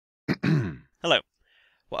Hello.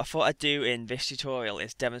 What I thought I'd do in this tutorial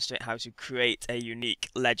is demonstrate how to create a unique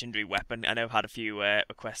legendary weapon. I know I've had a few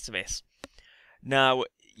requests for this. Now,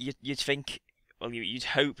 you'd think, well, you'd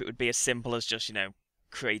hope it would be as simple as just,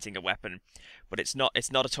 creating a weapon, but it's not.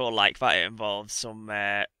 It's not at all like that. It involves some,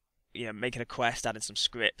 making a quest, adding some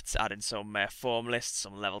scripts, adding some form lists,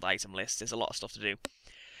 some leveled item lists. There's a lot of stuff to do.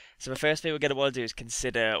 So the first thing we're going to want to do is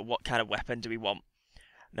consider what kind of weapon do we want.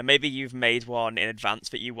 Now maybe you've made one in advance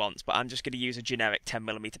that you want, but I'm just going to use a generic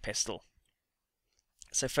 10mm pistol.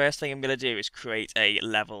 So first thing I'm going to do is create a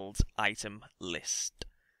leveled item list,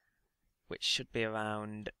 which should be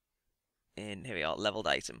around here we are, leveled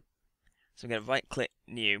item. So I'm going to right click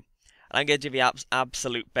new, and I'm going to do the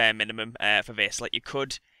absolute bare minimum for this. Like you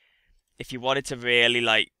could, if you wanted to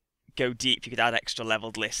really go deep, you could add extra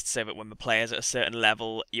leveled lists so that when the player's at a certain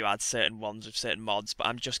level, you add certain ones with certain mods. But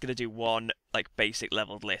I'm just going to do one basic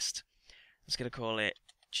leveled list. I'm just going to call it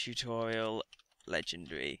tutorial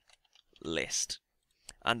legendary list.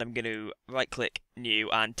 And I'm going to right click new,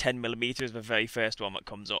 and 10mm is the very first one that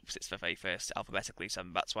comes up, because it's the very first alphabetically, so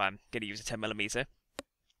that's why I'm going to use a 10mm.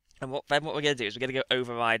 And then what we're going to do is we're going to go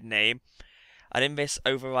override name. And in this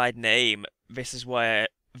override name, this is where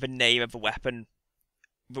the name of the weapon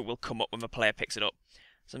that will come up when the player picks it up.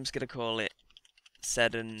 So I'm just going to call it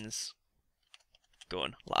Seddon's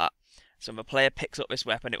gun, like that. So when the player picks up this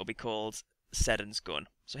weapon, it will be called Seddon's gun.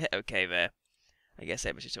 So hit OK there. I guess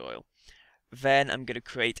save the tutorial. Then I'm going to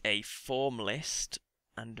create a form list,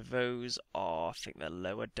 and those are, I think they're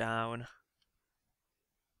lower down.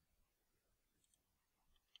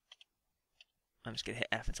 I'm just going to hit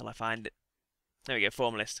F until I find it. There we go,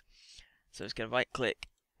 form list. So I'm just going to right click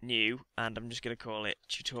new, and I'm just going to call it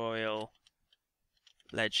tutorial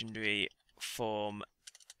legendary form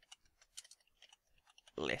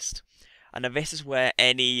list. And now this is where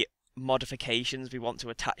any modifications we want to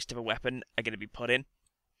attach to the weapon are going to be put in.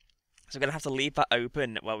 So we're going to have to leave that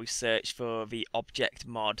open while we search for the object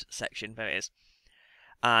mod section. There it is.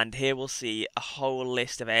 And here we'll see a whole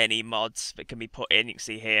list of any mods that can be put in. You can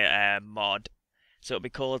see here mod. So it'll be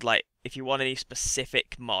called, if you want any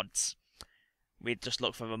specific mods, we'd just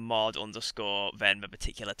look for the mod underscore then the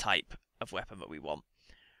particular type of weapon that we want.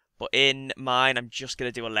 But in mine, I'm just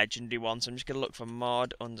going to do a legendary one. So I'm just going to look for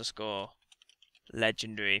mod underscore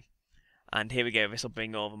legendary. And here we go. This will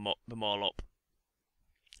bring all them all up.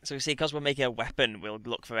 So you see, because we're making a weapon, we'll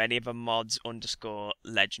look for any of the mods underscore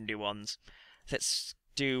legendary ones. So let's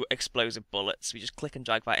do explosive bullets. We just click and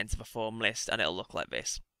drag that into the form list, and it'll look like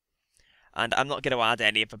this. And I'm not going to add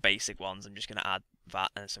any of the basic ones. I'm just going to add that,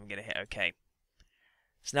 and so I'm going to hit OK.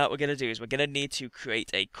 So now what we're going to do is we're going to need to create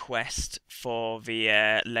a quest for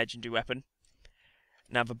the legendary weapon.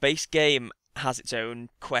 Now the base game has its own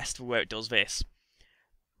quest for where it does this,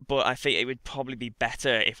 but I think it would probably be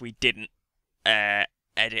better if we didn't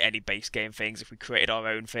edit any base game things, if we created our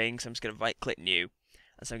own thing. So I'm just going to right click new,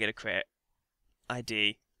 and so I'm going to create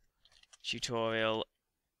ID tutorial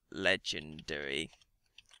legendary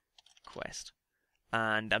quest,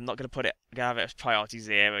 and I'm not going to put it, I'm going to have it as priority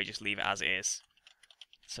 0, just leave it as it is.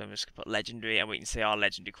 So I'm just going to put legendary, and we can see our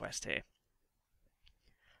legendary quest here.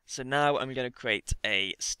 So now I'm going to create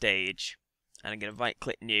a stage, and I'm going to right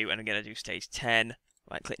click new, and I'm going to do stage 10,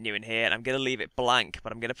 right click new in here, and I'm going to leave it blank,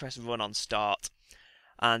 but I'm going to press run on start,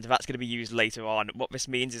 and that's going to be used later on. What this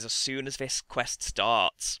means is as soon as this quest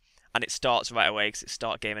starts, and it starts right away because it's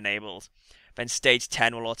start game enabled, then stage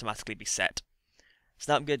 10 will automatically be set.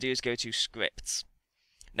 So now what I'm going to do is go to scripts.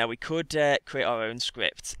 Now we could create our own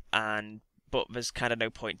script, but there's kind of no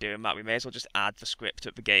point doing that. We may as well just add the script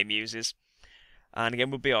that the game uses. And again,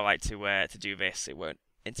 we'll be alright to do this. It won't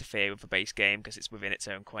interfere with the base game because it's within its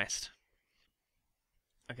own quest.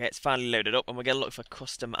 Okay, it's finally loaded up, and we're going to look for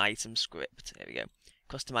custom item script. Here we go.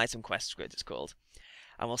 Custom item quest script it's called.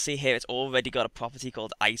 And we'll see here it's already got a property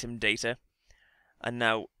called item data. And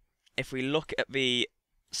now, if we look at the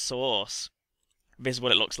source, this is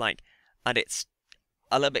what it looks like. And it's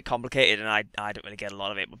a little bit complicated, and I don't really get a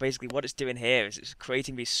lot of it. But basically what it's doing here is it's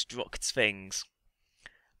creating these structs things,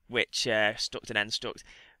 which struct and end struct,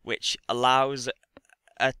 which allows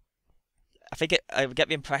I get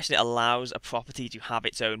the impression it allows a property to have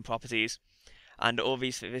its own properties. And all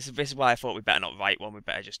these, this is why I thought we'd better not write one, we'd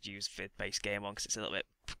better just use the base game one because it's a little bit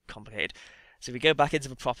complicated. So if we go back into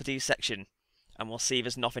the properties section, and we'll see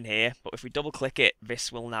there's nothing here, but if we double click it,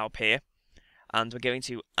 this will now appear. And we're going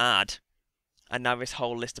to add, and now this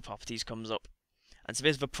whole list of properties comes up. And so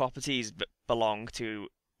there's the properties that belong to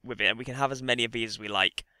with it, and we can have as many of these as we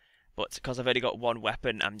like. But because I've only got one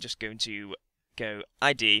weapon, I'm just going to go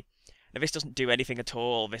ID. Now this doesn't do anything at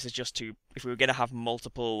all. This is just to, if we were going to have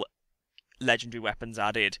multiple legendary weapons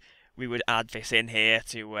added, we would add this in here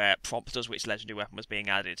to prompt us which legendary weapon was being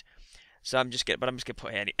added. So I'm just gonna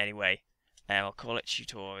put it anyway. I'll call it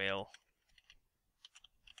tutorial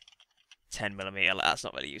 10mm. That's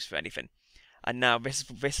not really used for anything. And now this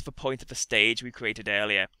is the point of the stage we created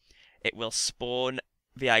earlier. It will spawn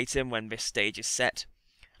the item when this stage is set,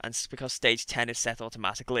 and because stage 10 is set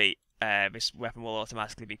automatically, this weapon will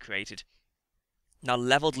automatically be created. Now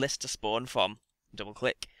leveled list to spawn from, double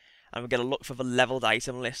click, and we're going to look for the leveled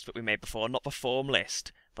item list that we made before, not the form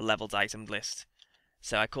list, the leveled item list.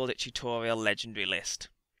 So I called it tutorial legendary list.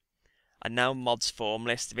 And now mods form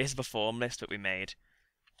list, this is the form list that we made.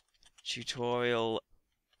 Tutorial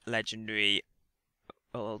legendary,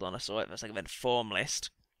 hold on, I saw it for a second, then form list.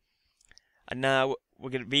 And now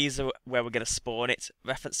these are where we're going to spawn it.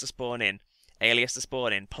 Reference to spawn in, alias to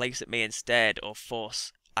spawn in, place at me instead, or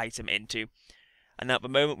force item into. And now at the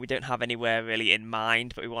moment we don't have anywhere really in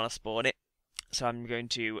mind, but we want to spawn it. So I'm going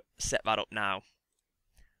to set that up now.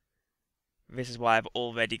 This is why I've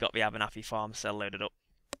already got the Abernathy farm cell loaded up.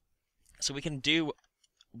 So we can do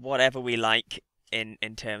whatever we like in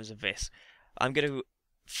terms of this. I'm going to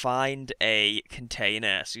find a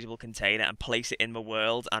container, a suitable container, and place it in the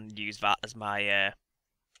world and use that as my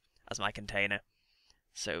container.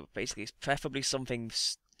 So basically, it's preferably something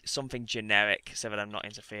generic, so that I'm not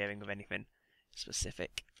interfering with anything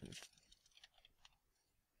specific.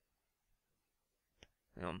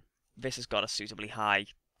 This has got a suitably high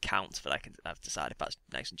count that I've decided that's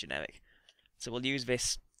nice and generic. So we'll use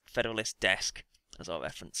this Federalist desk as our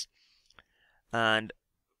reference, and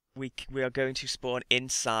we are going to spawn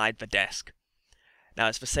inside the desk. Now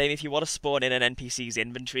it's the same if you want to spawn in an NPC's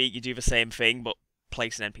inventory, you do the same thing, but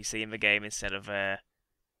place an NPC in the game instead of an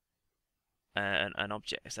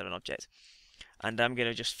object. And I'm going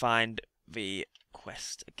to just find the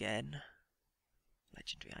quest again,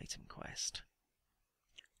 legendary item quest.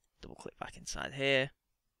 Double click back inside here.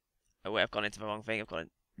 Oh wait, I've gone into the wrong thing. I've got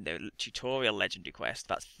no tutorial legendary quest.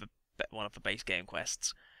 That's one of the base game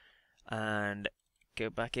quests. And go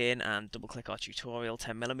back in and double click our tutorial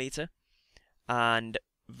 10mm and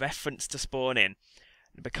reference to spawn in.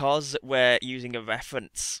 Because we're using a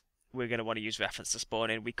reference, we're going to want to use reference to spawn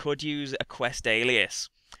in. We could use a quest alias,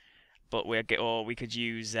 but we could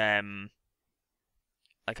use like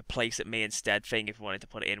a place at me instead thing if we wanted to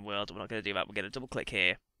put it in world. We're not going to do that. We're going to double click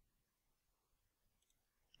here.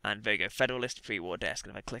 And there you go, Federalist pre-war desk.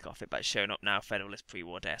 And if I click off it, that's shown up now, Federalist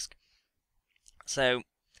pre-war desk. So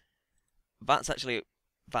that's actually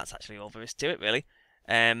all there is to it, really.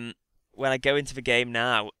 When I go into the game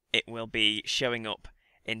now, it will be showing up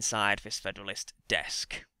inside this Federalist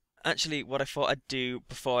desk. Actually, what I thought I'd do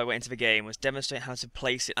before I went into the game was demonstrate how to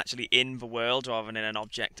place it actually in the world rather than in an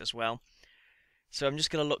object as well. So I'm just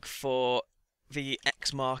going to look for the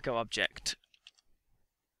X marker object.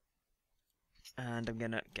 And I'm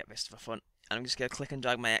going to get this to the front. And I'm just going to click and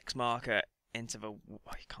drag my X marker into the... Oh,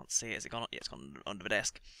 you can't see it. Has it gone? Yeah, it's gone under the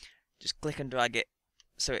desk. Just click and drag it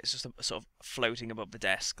so it's just sort of floating above the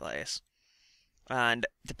desk like this. And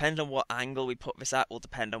depending on what angle we put this at will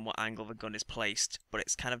depend on what angle the gun is placed. But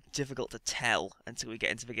it's kind of difficult to tell until we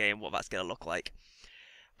get into the game what that's going to look like.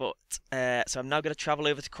 But so I'm now going to travel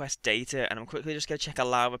over to quest data, and I'm quickly just going to check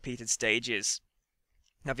allow repeated stages.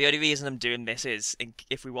 Now the only reason I'm doing this is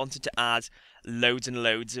if we wanted to add loads and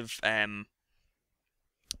loads of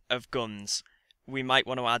guns, we might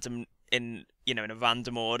want to add them in in a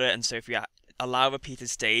random order, and so if we allow repeated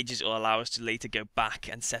stages, it will allow us to later go back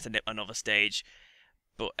and set another stage.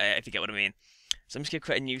 But if you get what I mean. So I'm just going to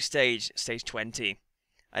create a new stage, stage 20,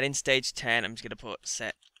 and in stage 10 I'm just going to put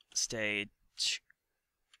set stage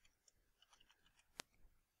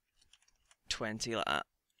 20 like that.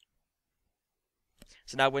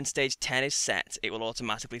 So now when stage 10 is set, it will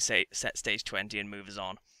automatically set stage 20 and move us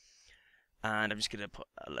on. And I'm just going to put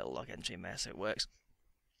a little log entry in there so it works.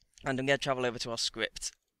 And I'm going to travel over to our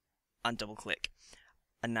script and double click.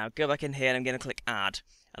 And now go back in here and I'm going to click add.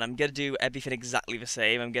 And I'm going to do everything exactly the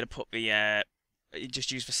same. I'm going to put the,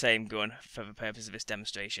 just use the same gun for the purpose of this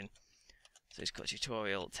demonstration. So it's got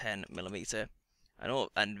tutorial 10mm.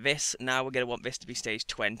 And this, now we're going to want this to be stage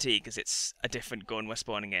 20 because it's a different gun we're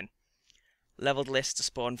spawning in. Leveled list to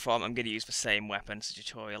spawn from, I'm going to use the same weapon, so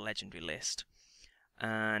tutorial legendary list.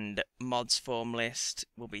 And mods form list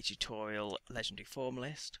will be tutorial legendary form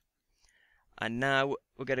list. And now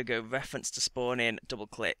we're going to go reference to spawn in, double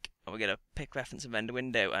click, and we're going to pick reference and render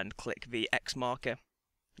window and click the X marker.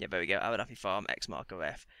 Yeah, there we go, Abernathy farm, X marker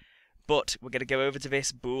F. But we're going to go over to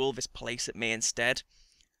this bool, this place at me instead.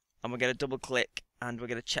 And we're going to double click and we're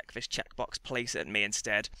going to check this checkbox place at me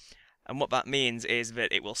instead. And what that means is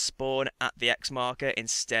that it will spawn at the X marker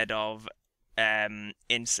instead of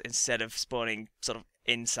instead of spawning sort of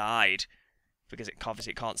inside, because it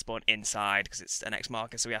obviously can't spawn inside because it's an X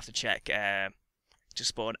marker, so we have to check to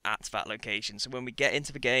spawn at that location. So when we get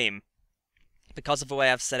into the game, because of the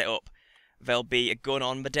way I've set it up, there'll be a gun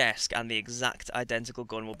on the desk, and the exact identical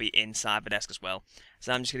gun will be inside the desk as well.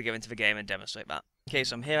 So I'm just going to go into the game and demonstrate that. Okay,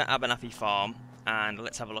 so I'm here at Abernathy Farm, and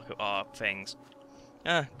let's have a look at our things.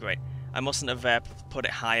 Ah, great. I mustn't have put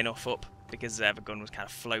it high enough up, because the gun was kind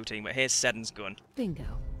of floating, but here's Seddon's gun.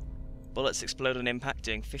 Bingo. Bullets explode on impact,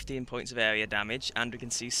 doing 15 points of area damage, and we can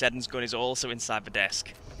see Seddon's gun is also inside the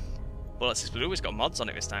desk. Bullets explode. Ooh, it's got mods on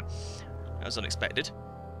it this time. That was unexpected.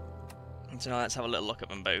 And so now let's have a little look at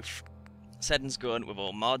them both. Seddon's gun with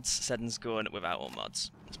all mods, Seddon's gun without all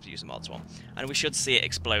mods. Let's use the mods one. And we should see it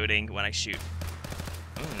exploding when I shoot.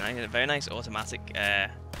 Oh, nice, very nice automatic.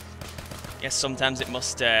 Yes, sometimes it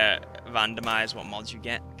must randomise what mods you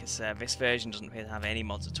get, because this version doesn't appear to have any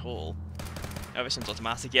mods at all. Oh, this one's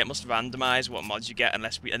automatic. Yeah, it must randomise what mods you get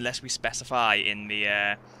unless we specify in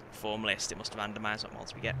the form list. It must randomise what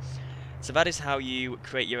mods we get. So that is how you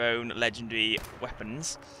create your own legendary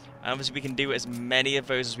weapons. And obviously we can do as many of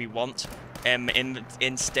those as we want.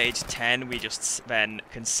 In stage 10 we just then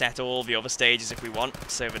can set all the other stages if we want,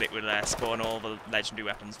 so that it will spawn all the legendary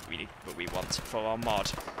weapons that we want for our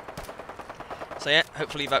mod. So yeah,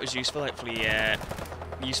 hopefully that was useful, hopefully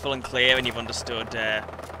useful and clear, and you've understood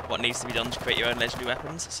what needs to be done to create your own legendary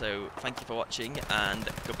weapons. So thank you for watching, and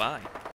goodbye.